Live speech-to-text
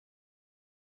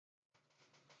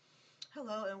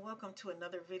Hello and welcome to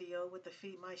another video with the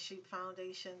Feed My Sheep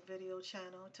Foundation video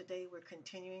channel. Today we're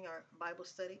continuing our Bible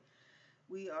study.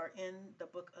 We are in the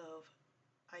book of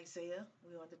Isaiah.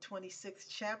 We're on the 26th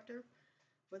chapter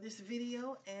for this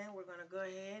video, and we're going to go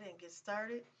ahead and get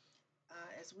started.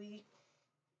 As we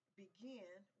begin,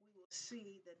 we will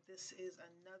see that this is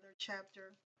another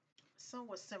chapter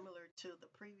somewhat similar to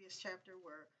the previous chapter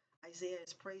where Isaiah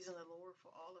is praising the Lord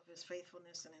for all of his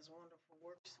faithfulness and his wonderful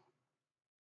works.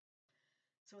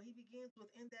 So he begins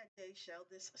with, "In that day shall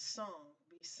this song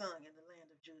be sung in the land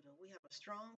of Judah. We have a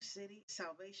strong city,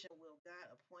 salvation will God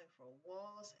appoint for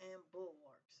walls and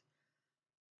bulwarks.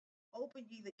 Open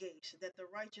ye the gates, that the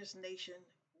righteous nation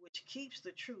which keeps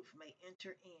the truth may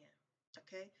enter in."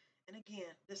 Okay? And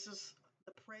again, this is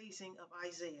the praising of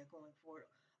Isaiah going forward.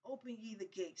 "Open ye the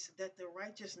gates, that the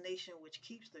righteous nation which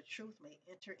keeps the truth may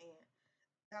enter in.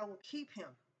 Thou will keep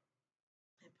him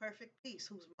in perfect peace,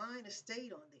 whose mind is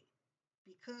stayed on thee,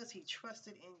 because he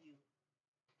trusted in you."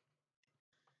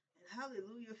 And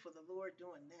hallelujah for the Lord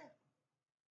doing that.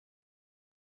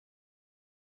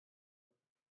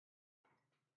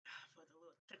 For the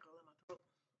little tickle in my throat.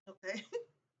 Okay.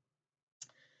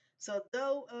 So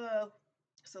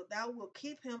thou wilt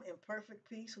keep him in perfect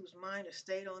peace, whose mind is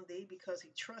stayed on thee, because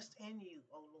he trusts in you,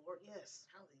 O Lord. Yes,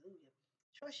 hallelujah.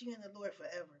 Trust ye in the Lord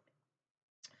forever.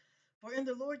 For in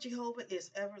the Lord Jehovah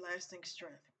is everlasting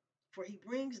strength. For he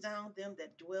brings down them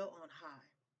that dwell on high.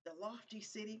 The lofty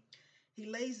city, he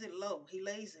lays it low,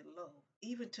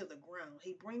 even to the ground.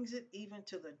 He brings it even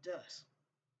to the dust.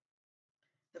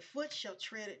 The foot shall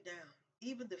tread it down,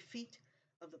 even the feet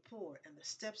of the poor and the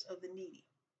steps of the needy.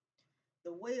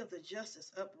 The way of the just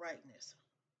is uprightness.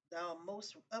 Thou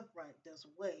most upright dost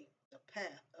weigh the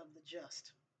path of the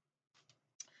just.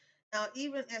 Now,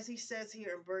 even as he says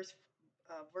here in verse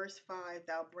 5,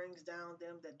 thou brings down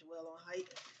them that dwell on high.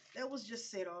 That was just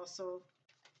said also.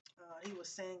 He was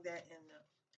saying that in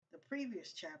the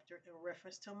previous chapter in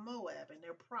reference to Moab and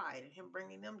their pride and him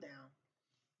bringing them down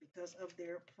because of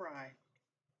their pride.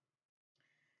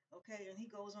 Okay, and he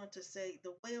goes on to say,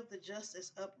 the way of the just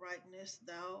is uprightness.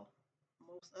 Thou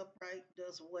most upright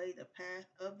does weigh the path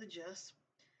of the just.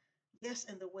 Yes,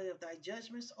 in the way of thy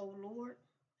judgments, O Lord,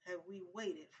 have we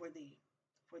waited for thee.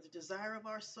 For the desire of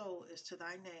our soul is to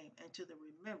thy name and to the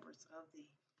remembrance of thee.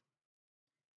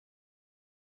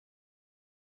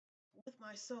 With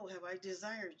my soul have I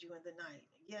desired you in the night.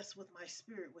 Yes, with my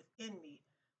spirit within me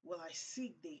will I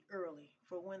seek thee early.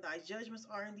 For when thy judgments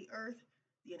are in the earth,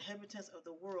 the inhabitants of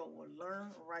the world will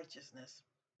learn righteousness.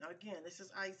 Now, again, this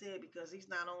is Isaiah because he's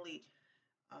not only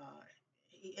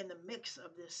in the mix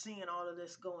of this, seeing all of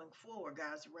this going forward,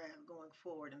 God's wrath going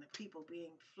forward, and the people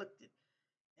being afflicted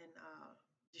and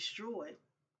destroyed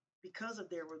because of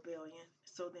their rebellion.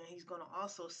 So then he's going to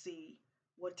also see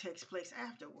what takes place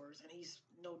afterwards, and he's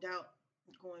no doubt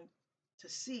going to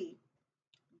see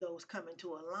those come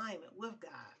into alignment with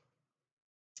God.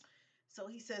 So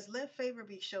he says, "Let favor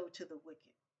be showed to the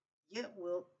wicked, yet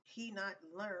will he not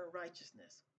learn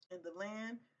righteousness. In the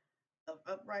land of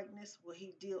uprightness will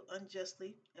he deal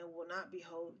unjustly, and will not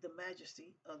behold the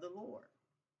majesty of the Lord.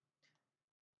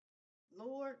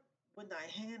 Lord, when thy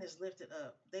hand is lifted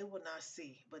up, they will not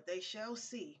see, but they shall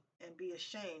see and be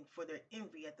ashamed for their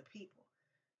envy at the people.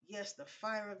 Yes, the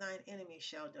fire of thine enemies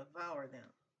shall devour them.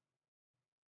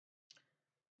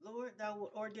 Lord, thou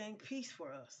wilt ordain peace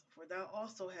for us, for thou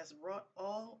also hast wrought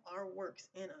all our works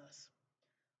in us.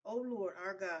 O Lord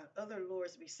our God, other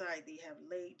lords beside thee have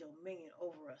laid dominion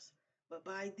over us, but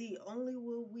by thee only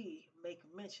will we make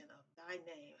mention of thy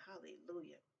name."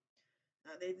 Hallelujah.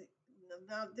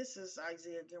 Now, this is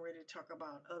Isaiah getting ready to talk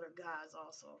about other gods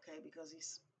also, okay, because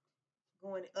he's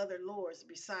going, other lords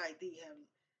beside thee have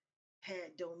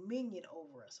had dominion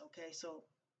over us, okay. So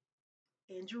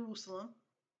in Jerusalem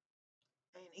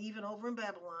and even over in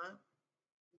Babylon,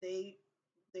 they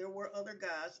there were other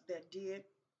gods that did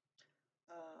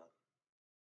uh,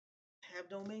 have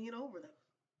dominion over them.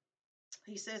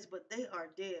 He says, but they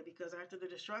are dead, because after the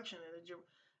destruction of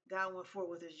God went forward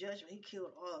with his judgment. He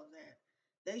killed all of that.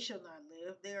 They shall not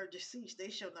live. They are deceased. They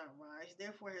shall not rise.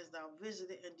 Therefore hast thou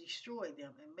visited and destroyed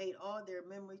them, and made all their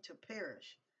memory to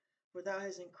perish. For thou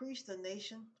hast increased the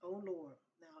nation, O Lord.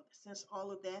 Now, since all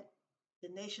of that, the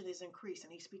nation is increased.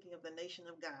 And he's speaking of the nation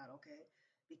of God, okay?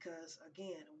 Because,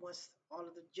 again, once all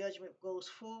of the judgment goes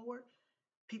forward,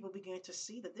 people begin to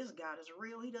see that this God is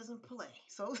real. He doesn't play.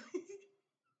 So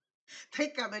they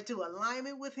come into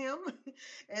alignment with him.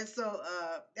 And so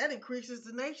that increases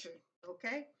the nation,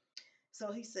 okay?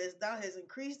 So he says, thou hast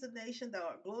increased the nation, thou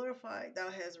art glorified, thou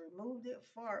hast removed it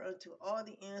far unto all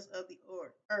the ends of the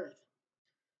earth.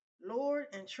 Lord,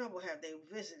 in trouble have they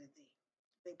visited thee.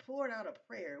 They poured out a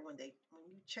prayer when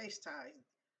you chastised,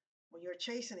 when your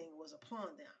chastening was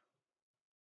upon them.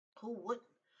 Who wouldn't?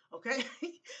 Okay.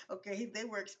 Okay. They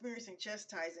were experiencing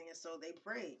chastising, and so they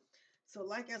prayed. So,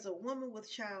 like as a woman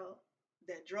with child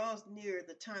that draws near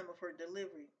the time of her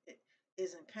delivery, it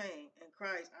is in pain and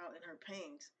cries out in her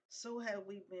pangs, so have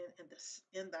we been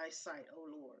in thy sight, O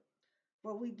Lord.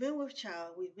 For we've been with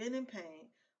child, we've been in pain,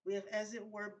 we have as it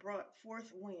were brought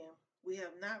forth wind, we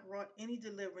have not wrought any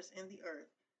deliverance in the earth,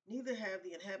 neither have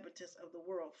the inhabitants of the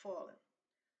world fallen.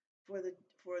 For the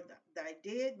thy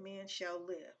dead men shall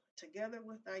live, together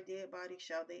with thy dead body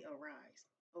shall they arise.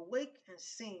 Awake and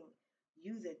sing,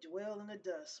 you that dwell in the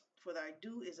dust, for thy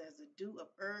dew is as the dew of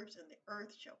herbs, and the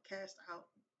earth shall cast out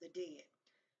the dead.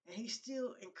 And he's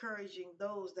still encouraging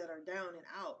those that are down and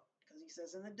out, because he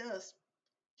says in the dust,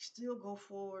 still go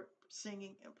forward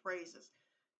singing and praises,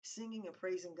 singing and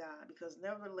praising God, because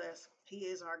nevertheless, he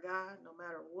is our God no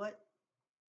matter what,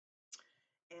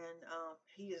 and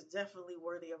he is definitely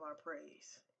worthy of our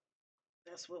praise.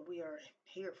 That's what we are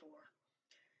here for.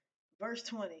 Verse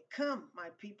 20, come, my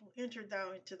people, enter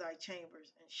thou into thy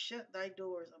chambers, and shut thy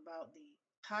doors about thee.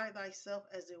 Hide thyself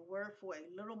as it were for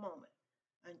a little moment,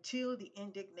 until the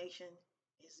indignation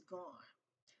is gone.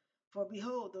 For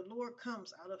behold, the Lord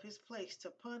comes out of his place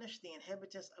to punish the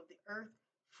inhabitants of the earth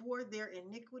for their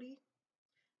iniquity.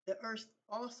 The earth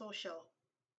also shall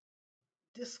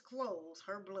disclose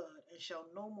her blood and shall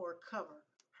no more cover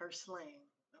her slain.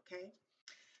 Okay?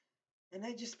 And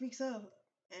that just speaks of,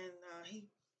 and he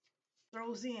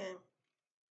throws in,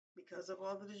 because of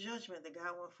all of the judgment that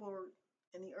God went forward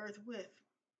in the earth with,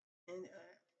 and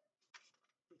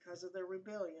because of their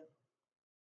rebellion,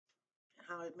 and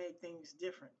how it made things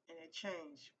different, and it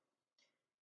changed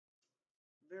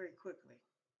very quickly.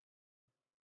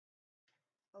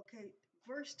 Okay,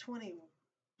 verse 20,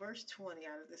 verse 20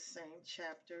 out of the same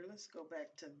chapter. Let's go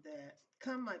back to that.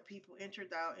 Come, my people, enter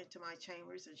thou into my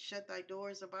chambers, and shut thy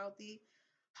doors about thee.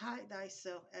 Hide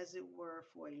thyself, as it were,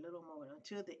 for a little moment,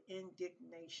 until the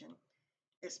indignation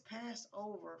is passed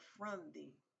over from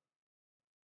thee.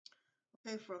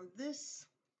 Okay, from this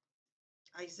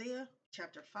Isaiah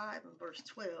chapter 5 and verse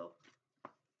 12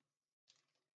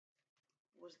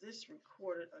 was this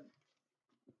recorded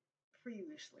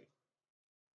previously.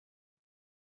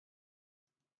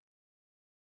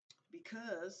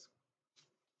 Because,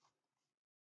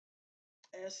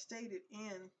 as stated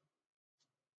in,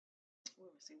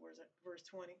 let me see, where's that? Verse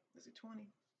 20. Is it 20?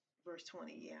 Verse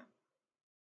 20, yeah.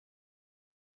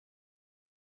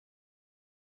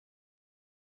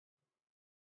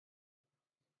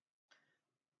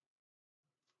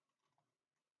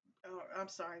 Oh, I'm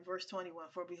sorry, verse 21.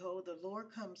 For behold, the Lord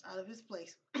comes out of his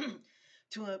place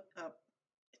to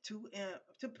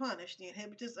to punish the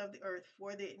inhabitants of the earth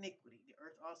for their iniquity. The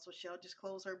earth also shall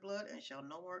disclose her blood and shall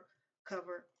no more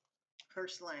cover her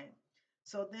slain.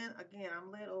 So then again,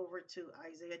 I'm led over to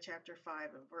Isaiah chapter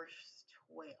 5 and verse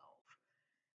 12,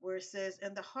 where it says,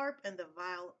 and the harp and the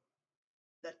viol,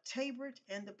 the tabret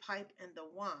and the pipe and the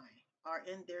wine are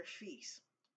in their feast,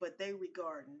 but they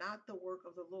regard not the work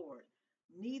of the Lord,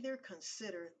 neither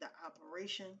consider the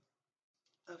operation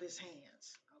of his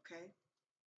hands. Okay.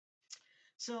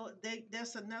 So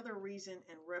that's another reason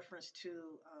in reference to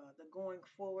the going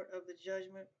forward of the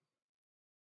judgment,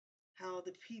 how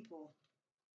the people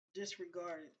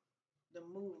disregarded the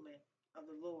movement of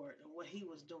the Lord and what he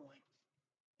was doing.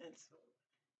 And so,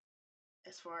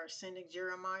 as far as sending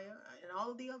Jeremiah and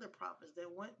all of the other prophets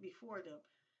that went before them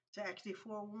to actually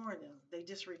forewarn them, they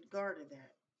disregarded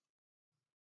that.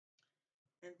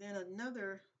 And then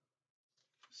another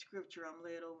scripture I'm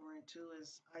led over into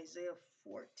is Isaiah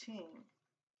 14,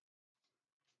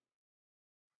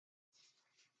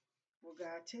 where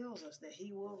God tells us that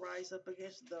he will rise up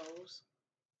against those,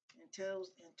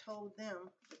 and told them,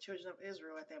 the children of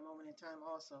Israel at that moment in time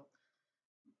also.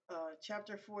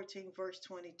 Chapter 14, verse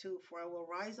 22, for I will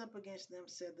rise up against them,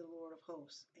 said the Lord of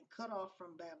hosts, and cut off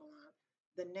from Babylon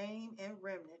the name and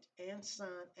remnant and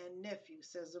son and nephew,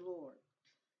 says the Lord.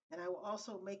 And I will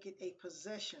also make it a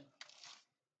possession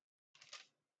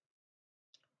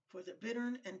for the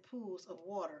bittern and pools of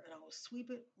water, and I will sweep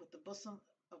it with the bosom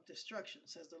of destruction,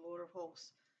 says the Lord of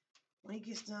hosts. When he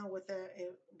gets done with that in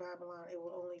Babylon, it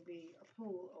will only be a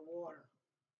pool of water.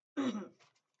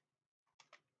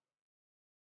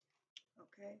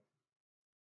 Okay.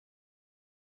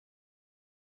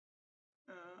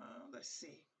 Let's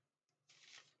see.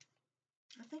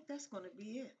 I think that's going to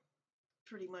be it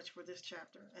pretty much for this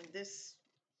chapter. And this,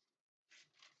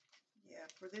 yeah,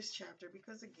 for this chapter,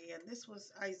 because again, this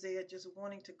was Isaiah just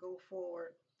wanting to go forward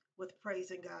with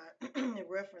praising God in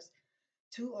reference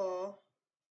to all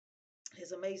his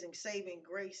his amazing saving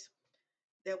grace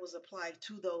that was applied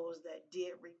to those that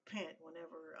did repent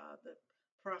whenever the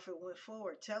prophet went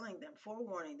forward, telling them,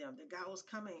 forewarning them that God was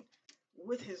coming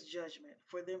with his judgment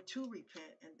for them to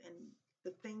repent and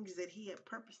the things that he had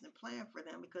purposed and planned for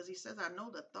them, because he says, I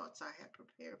know the thoughts I had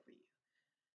prepared for you.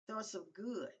 Thoughts of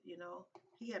good, you know.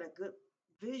 He had a good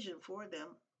vision for them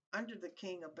under the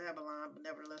king of Babylon, but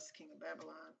nevertheless, the king of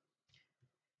Babylon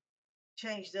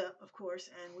changed up, of course,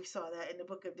 and we saw that in the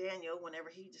book of Daniel whenever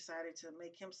he decided to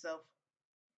make himself,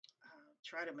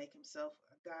 try to make himself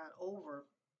a god over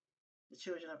the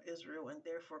children of Israel, and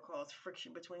therefore caused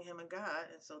friction between him and God.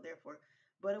 And so, therefore,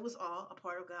 but it was all a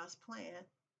part of God's plan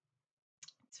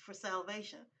for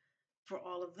salvation for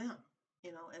all of them,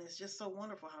 you know. And it's just so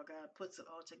wonderful how God puts it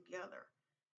all together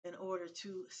in order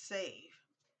to save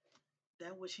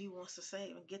that which he wants to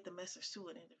save and get the message to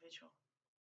an individual.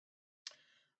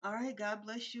 All right, God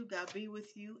bless you. God be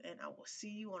with you. And I will see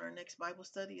you on our next Bible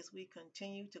study as we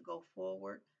continue to go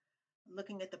forward,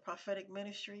 looking at the prophetic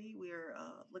ministry. We're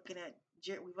looking at,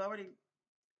 we've already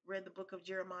read the book of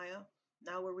Jeremiah.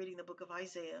 Now we're reading the book of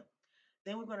Isaiah.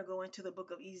 Then we're going to go into the book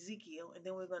of Ezekiel. And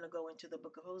then we're going to go into the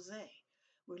book of Hosea.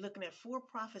 We're looking at 4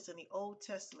 prophets in the Old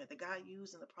Testament that God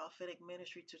used in the prophetic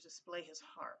ministry to display his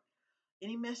heart.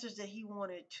 Any message that he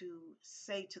wanted to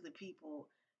say to the people,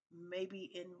 maybe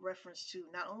in reference to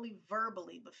not only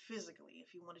verbally, but physically,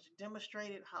 if he wanted to demonstrate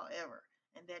it, however,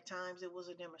 and at times it was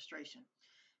a demonstration.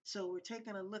 So we're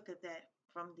taking a look at that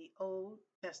from the Old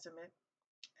Testament,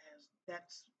 as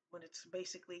that's when it's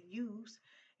basically used.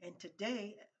 And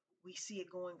today we see it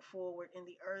going forward in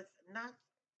the earth, not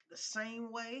the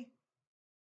same way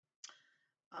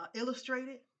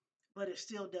illustrated, but it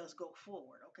still does go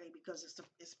forward, okay? Because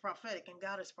it's prophetic, and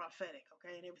God is prophetic,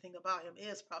 okay? And everything about him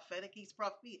is prophetic. He's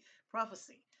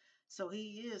prophecy. So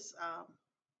he is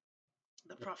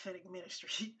the prophetic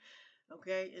ministry,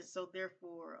 okay? And so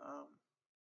therefore,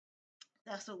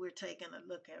 that's what we're taking a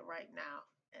look at right now,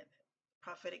 at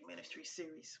prophetic ministry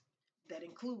series that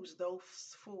includes those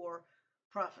 4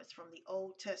 prophets from the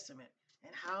Old Testament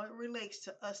and how it relates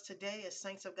to us today as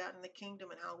saints of God in the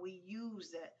kingdom, and how we use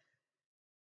that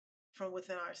from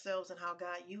within ourselves, and how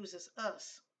God uses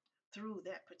us through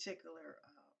that particular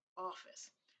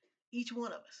office, each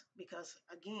one of us. Because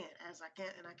again, as I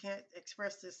can't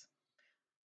express this,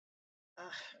 uh,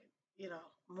 you know,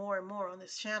 more and more on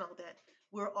this channel, that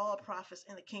we're all prophets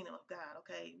in the kingdom of God,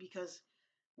 okay? Because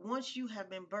once you have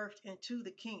been birthed into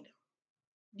the kingdom,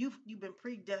 you've been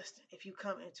predestined. If you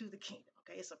come into the kingdom,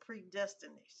 okay, it's a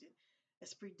predestination.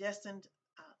 It's predestined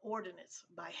ordinance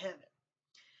by heaven.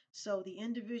 So the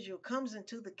individual comes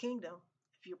into the kingdom.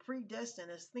 If you're predestined,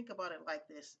 think about it like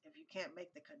this, if you can't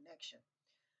make the connection.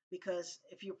 Because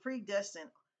if you're predestined,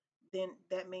 then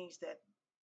that means that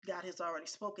God has already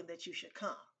spoken that you should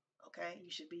come. Okay,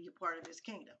 you should be a part of his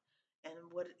kingdom.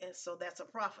 And so that's a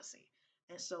prophecy.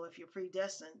 And so if you're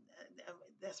predestined,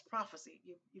 that's prophecy.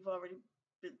 You've already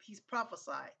been, he's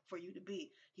prophesied for you to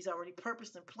be. He's already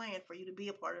purposed and planned for you to be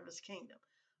a part of his kingdom.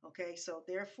 Okay, so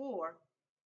therefore,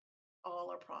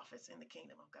 all are prophets in the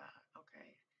kingdom of God. Okay.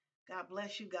 God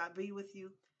bless you. God be with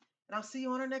you. And I'll see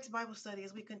you on our next Bible study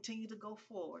as we continue to go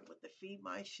forward with the Feed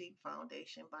My Sheep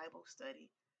Foundation Bible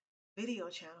Study video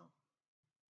channel.